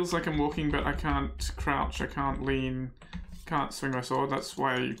 It feels like I'm walking, but I can't crouch, I can't lean, can't swing my sword. That's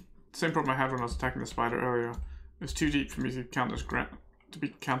why same problem I had when I was attacking the spider earlier. It's too deep for me to count as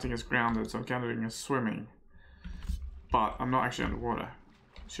counting as grounded, so I'm counting as swimming. But I'm not actually underwater.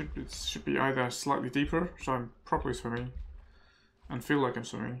 It should be either slightly deeper, so I'm properly swimming, and feel like I'm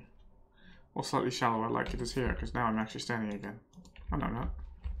swimming, or slightly shallower, like it is here, because now I'm actually standing again. Oh no, not.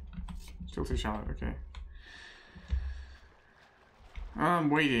 Still too shallow. Okay. I'm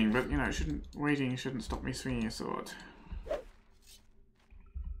waiting, but you know, waiting shouldn't stop me swinging a sword.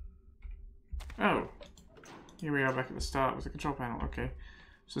 Oh, here we are back at the start with the control panel. Okay,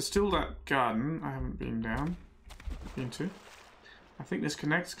 so still that garden I haven't been to. I think this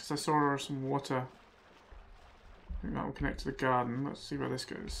connects because I saw some water. I think that will connect to the garden. Let's see where this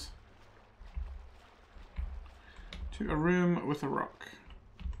goes. To a room with a rock.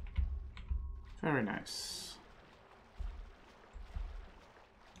 Very nice.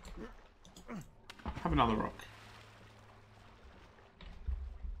 Have another rock.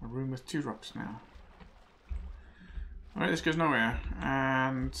 A room with 2 rocks now. Alright, this goes nowhere.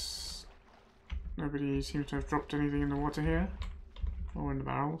 And nobody seems to have dropped anything in the water here. Or in the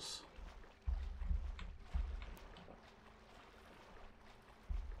barrels.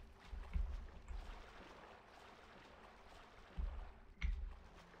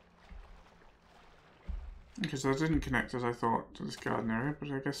 Okay, so I didn't connect as I thought to this garden area, but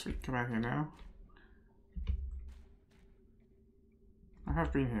I guess we can come out here now. I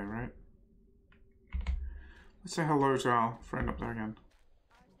have been here, right? Let's say hello to our friend up there again.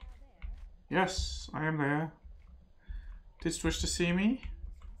 Yes, I am there. Didst wish to see me?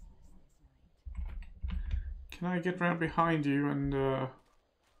 Can I get round behind you and Hello?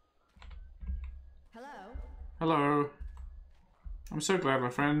 Hello. I'm so glad we're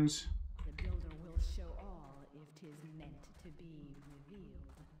friends. The builder will show all if 'tis meant to be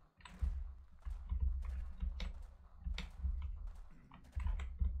revealed.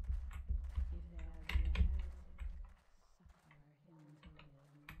 If there be a heretic, suffer him to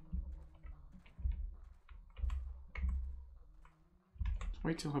live no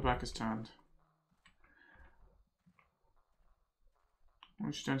Wait till her back is turned. Why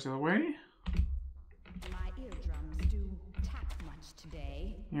don't you turn the other way? My eardrums do tap much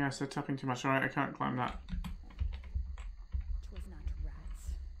today. Yes, they're tapping too much. Alright, I can't climb that. 'Twas not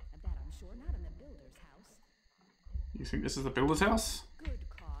rats. Of that I'm sure, not in the builder's house. You think this is the builder's house? Good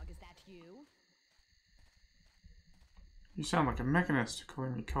cog, is that you? You sound like a mechanist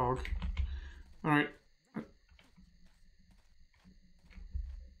calling me cog. Alright.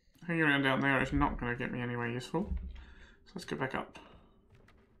 Hanging around down there is not going to get me anywhere useful. So let's go back up.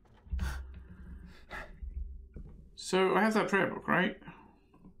 So I have that prayer book, right?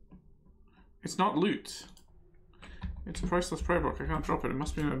 It's not loot. It's a priceless prayer book. I can't drop it. It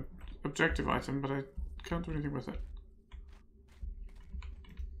must be an objective item, but I can't do anything with it.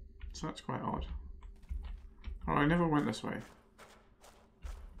 So that's quite odd. Oh, I never went this way.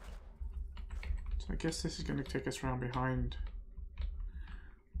 So I guess this is going to take us around behind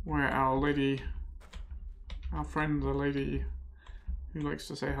where our lady, our friend, the lady who likes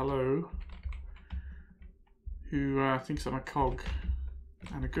to say hello, who thinks I'm a cog,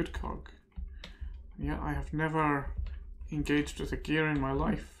 and a good cog. And yet I have never engaged with a gear in my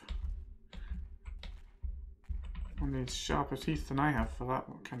life. One needs sharper teeth than I have for that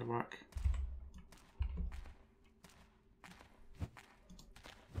kind of work.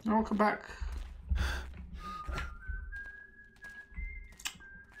 No, come back.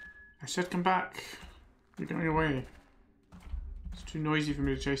 I said come back. You're going away. It's too noisy for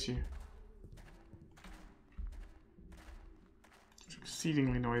me to chase you. It's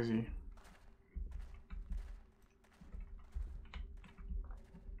exceedingly noisy.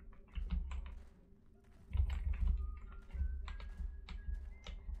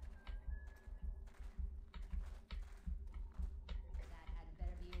 That had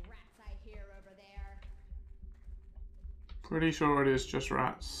better be rats I hear over there. Pretty sure it is just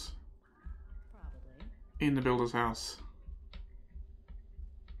rats Probably. in the builder's house.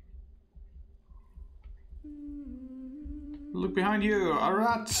 Look behind you, a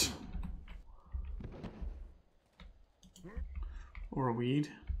rat! Or a weed.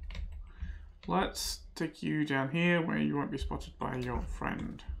 Let's take you down here where you won't be spotted by your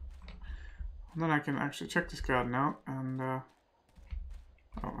friend. And then I can actually check this garden out and oh,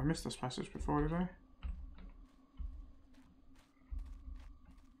 I missed this passage before, did I?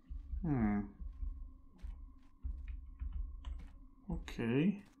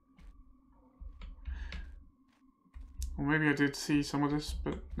 Okay. Well, maybe I did see some of this,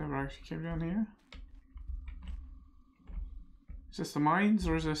 but never actually came down here. Is this the mines,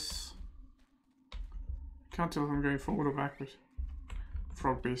 or is this... Can't tell if I'm going forward or backward.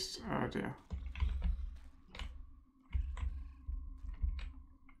 Frog beast, oh dear.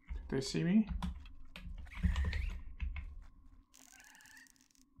 Did they see me?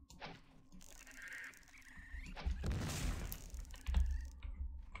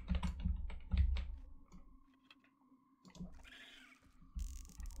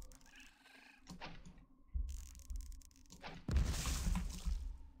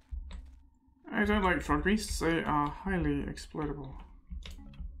 I don't like frog beasts, they are highly exploitable.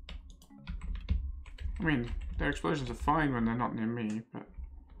 I mean, their explosions are fine when they're not near me, but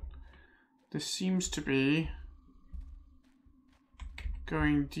this seems to be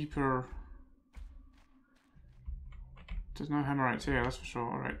going deeper. There's no Hammerites here, that's for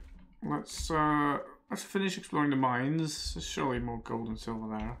sure. Alright, let's finish exploring the mines. There's surely more gold and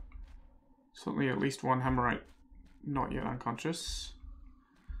silver there. Certainly at least one Hammerite not yet unconscious.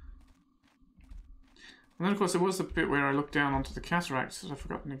 And then of course there was the bit where I looked down onto the cataracts, and I've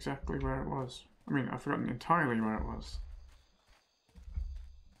forgotten exactly where it was. I mean, I've forgotten entirely where it was.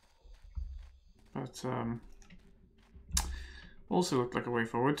 But also looked like a way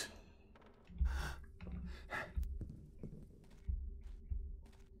forward.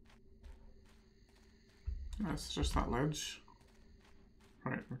 That's just that ledge.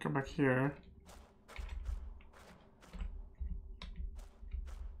 Right, we'll come back here.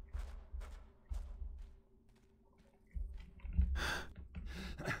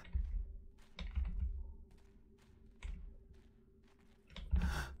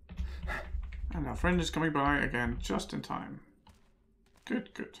 And our friend is coming by again, just in time.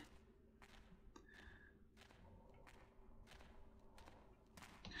 Good, good.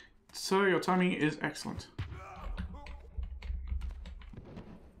 So your timing is excellent.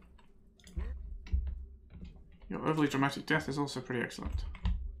 Your overly dramatic death is also pretty excellent.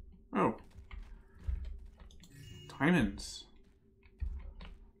 Oh. Diamonds.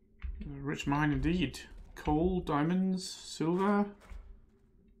 A rich mine indeed. Coal, diamonds, silver.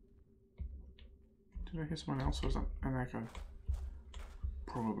 Did I hear someone else, or was that an echo?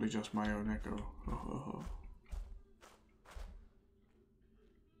 Probably just my own echo. Oh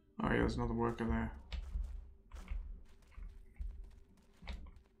yeah, there's another worker there.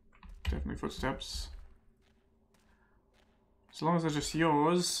 Definitely footsteps. As long as they're just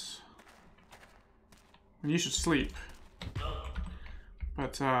yours. And you should sleep.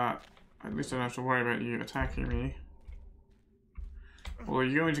 But at least I don't have to worry about you attacking me. Although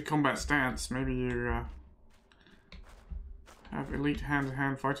you go into combat stance, maybe you have elite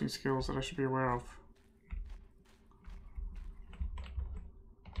hand-to-hand fighting skills that I should be aware of.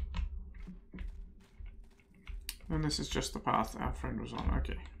 And this is just the path our friend was on,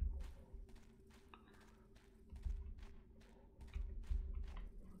 okay.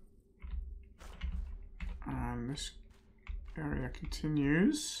 And this area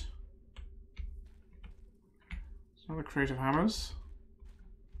continues. There's another crate of hammers.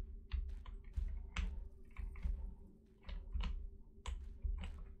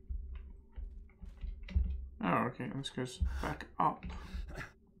 Oh, okay, and this goes back up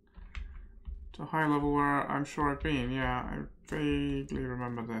to a high level where I'm sure I've been. Yeah, I vaguely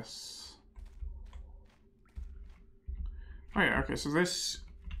remember this. Oh yeah, okay, so this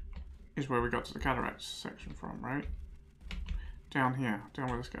is where we got to the cataracts section from, right? Down here, down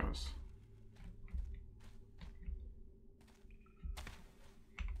where this goes.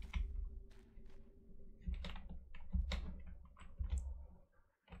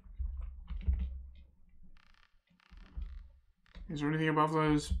 Is there anything above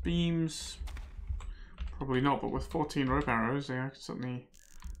those beams? Probably not, but with 14 rope arrows, yeah, I could certainly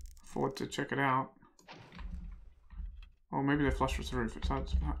afford to check it out. Or maybe they're flush with the roof, it's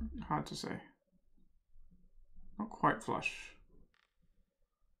hard to say. Not quite flush.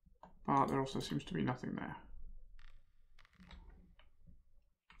 But there also seems to be nothing there.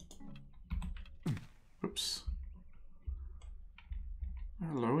 Oops.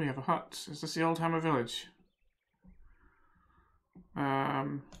 Hello, we have a hut. Is this the old Hammer village?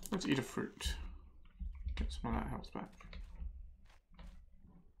 Let's eat a fruit. Get some of that health back.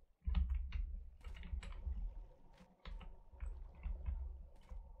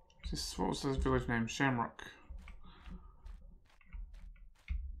 What was this village name? Shamrock.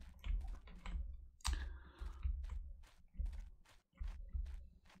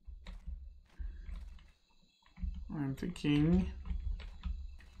 I'm thinking...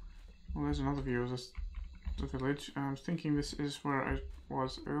 Well, there's another view of this, the village. I'm thinking this is where I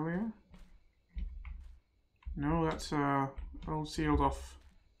was earlier. No, that's a old sealed off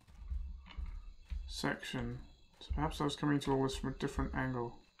section. So perhaps I was coming to all this from a different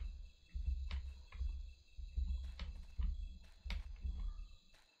angle.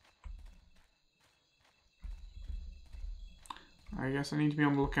 I guess I need to be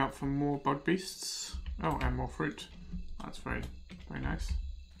on the lookout for more bug beasts. Oh, and more fruit. That's very, very nice.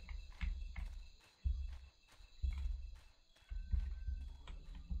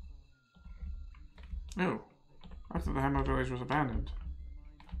 Oh, I thought the Hammer village was abandoned.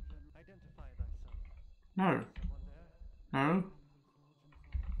 Identify thyself. No. No.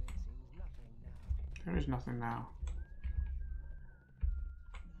 There seems nothing now.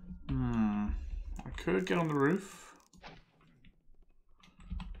 There is nothing now. I could get on the roof.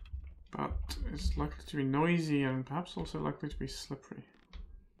 But it's likely to be noisy and perhaps also likely to be slippery.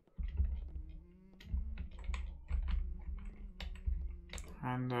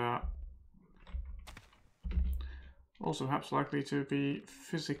 And Also perhaps likely to be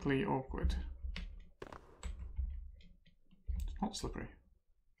physically awkward. It's not slippery.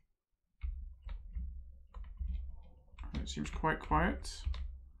 And it seems quite quiet.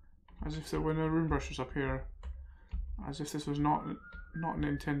 As if there were no room brushes up here. As if this was not an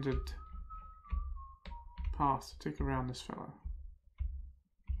intended path to take around this fella.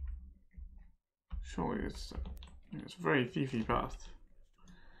 Surely it's a very thiefy path.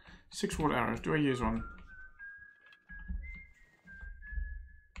 6 water arrows. Do I use one?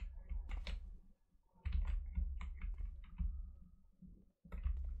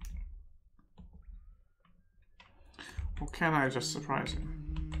 Or can I just surprise him?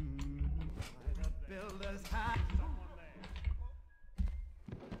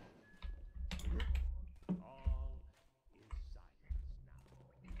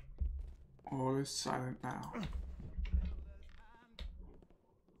 All is silent now.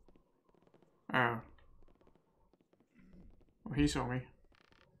 Oh. Well, he saw me.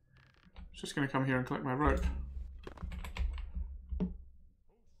 He's just gonna come here and collect my rope.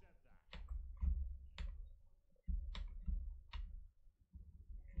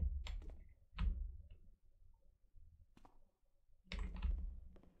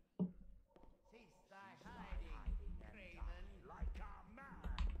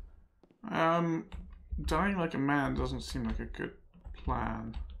 Dying like a man doesn't seem like a good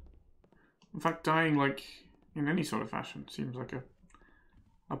plan. In fact, dying like in any sort of fashion seems like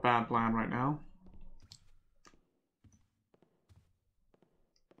a bad plan right now.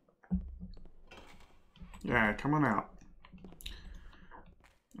 Yeah, come on out.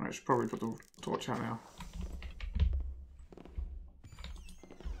 I should probably put the torch out now.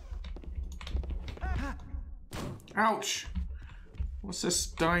 Ouch! What's this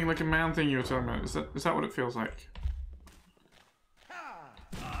dying like a man thing you were talking about? Is that what it feels like?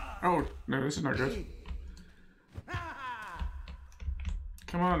 Oh, no, this is not good.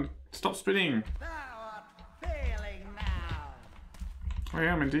 Come on, stop spinning! I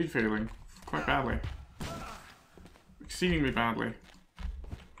am indeed failing. Quite badly. Exceedingly badly.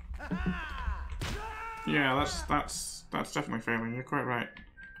 Yeah, that's definitely failing, you're quite right.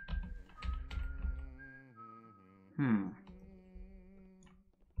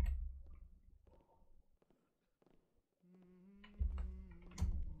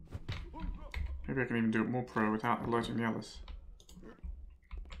 Maybe I can even do it more pro without alerting the others.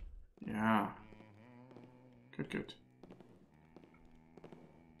 Yeah. Good.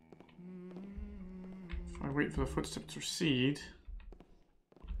 If I wait for the footsteps to recede,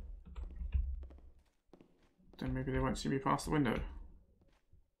 then maybe they won't see me past the window.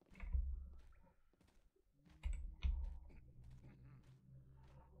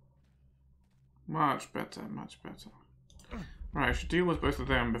 Much better, much better. Right, I should deal with both of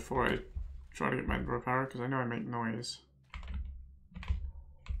them before I try to get my rope arrow, because I know I make noise.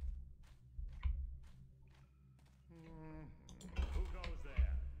 Who goes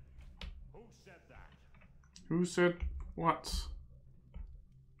there? Who said that? Who said what?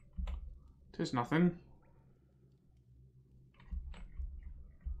 'Tis nothing.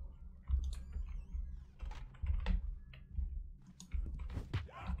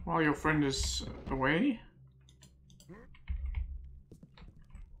 While your friend is away.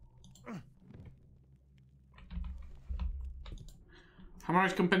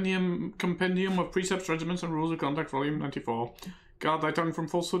 Hammerite Compendium of Precepts, Regiments, and Rules of Conduct, Volume 94. Guard thy tongue from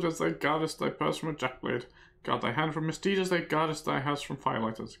falsehood as thou guardest thy purse from a jackblade. Guard thy hand from misdeed as thou guardest thy house from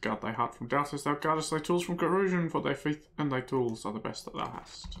firelighters. Guard thy heart from doubt as thou guardest thy tools from corrosion, for thy faith and thy tools are the best that thou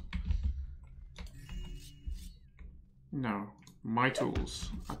hast. No, my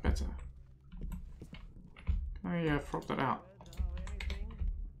tools are better. Can I frog that out?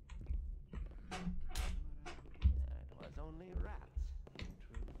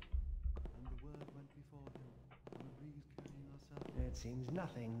 It seems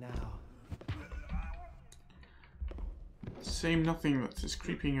nothing now. Same nothing that is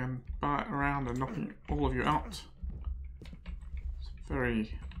creeping and around and knocking all of you out. It's a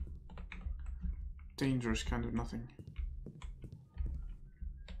very dangerous kind of nothing.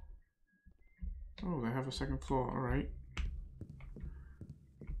 Oh, they have a second floor, alright. I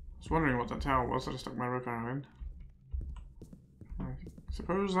was wondering what that tower was that I stuck my rope arrow in. I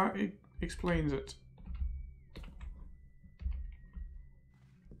suppose that explains it.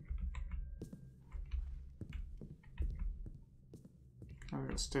 I've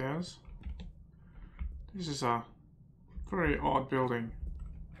got stairs. This is a very odd building.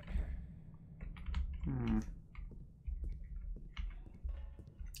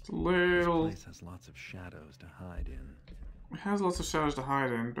 It's a little... This place has lots of shadows to hide in. It has lots of shadows to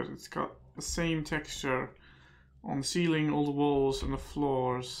hide in, but it's got the same texture on the ceiling, all the walls, and the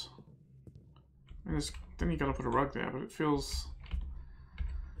floors. I mean, then you gotta put a rug there, but it feels...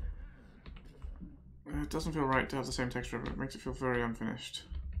 It doesn't feel right to have the same texture of it. It makes it feel very unfinished.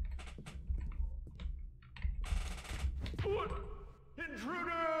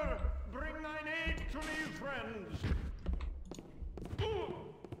 Intruder! Bring thine aid to me, friends!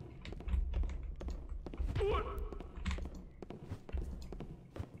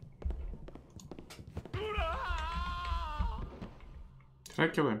 Did I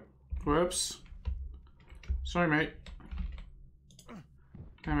kill him? Whoops. Sorry, mate.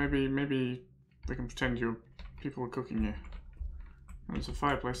 Yeah, maybe we can pretend people were cooking here. And it's a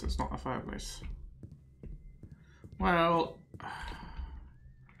fireplace that's not a fireplace. Well,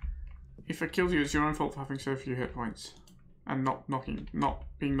 if I killed you, it's your own fault for having so few hit points. And not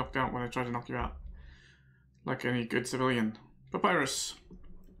being knocked out when I try to knock you out. Like any good civilian. Papyrus.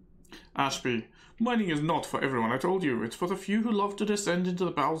 Ashby. Mining is not for everyone, I told you. It's for the few who love to descend into the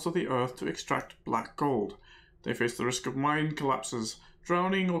bowels of the earth to extract black gold. They face the risk of mine collapses,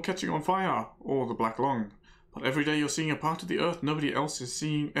 drowning or catching on fire, or the black lung. But every day you're seeing a part of the earth nobody else is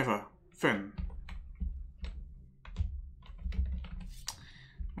seeing ever. Fen.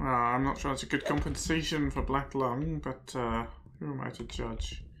 Well, I'm not sure it's a good compensation for black lung, but who am I to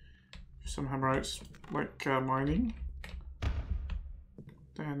judge? If some Hammerites like mining,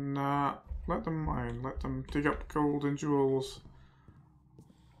 then let them mine. Let them dig up gold and jewels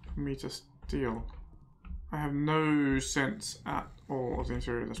for me to steal. I have no sense at all of the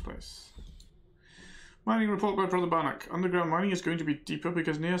interior of this place. Mining report by Brother Barnack. Underground mining is going to be deeper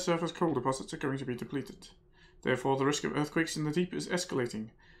because near-surface coal deposits are going to be depleted. Therefore, the risk of earthquakes in the deep is escalating.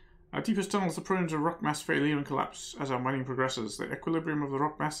 Our deepest tunnels are prone to rock mass failure and collapse. As our mining progresses, the equilibrium of the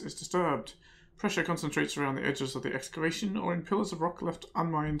rock mass is disturbed. Pressure concentrates around the edges of the excavation or in pillars of rock left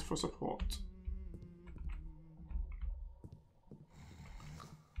unmined for support.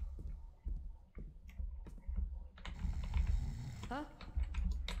 Huh?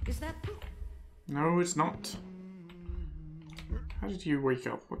 Is that... No, it's not. How did you wake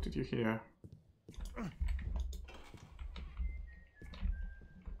up? What did you hear?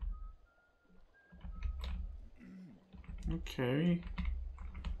 Okay.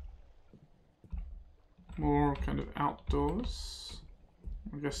 More kind of outdoors.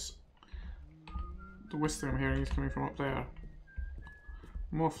 I guess the whistling I'm hearing is coming from up there.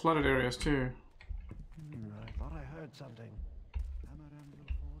 More flooded areas too. I thought I heard something.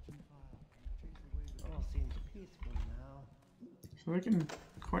 All seems peaceful now. So they can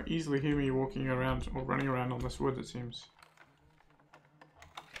quite easily hear me walking around or running around on this wood, it seems.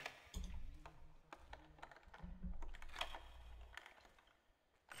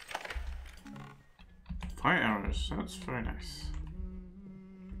 Fire arrows, that's very nice.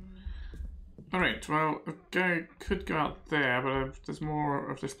 Alright, well, a guy could go out there, but there's more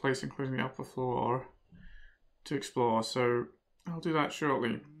of this place, including the upper floor, to explore, so I'll do that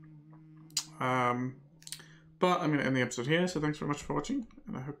shortly. But I'm going to end the episode here, so thanks very much for watching,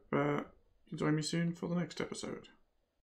 and I hope you join me soon for the next episode.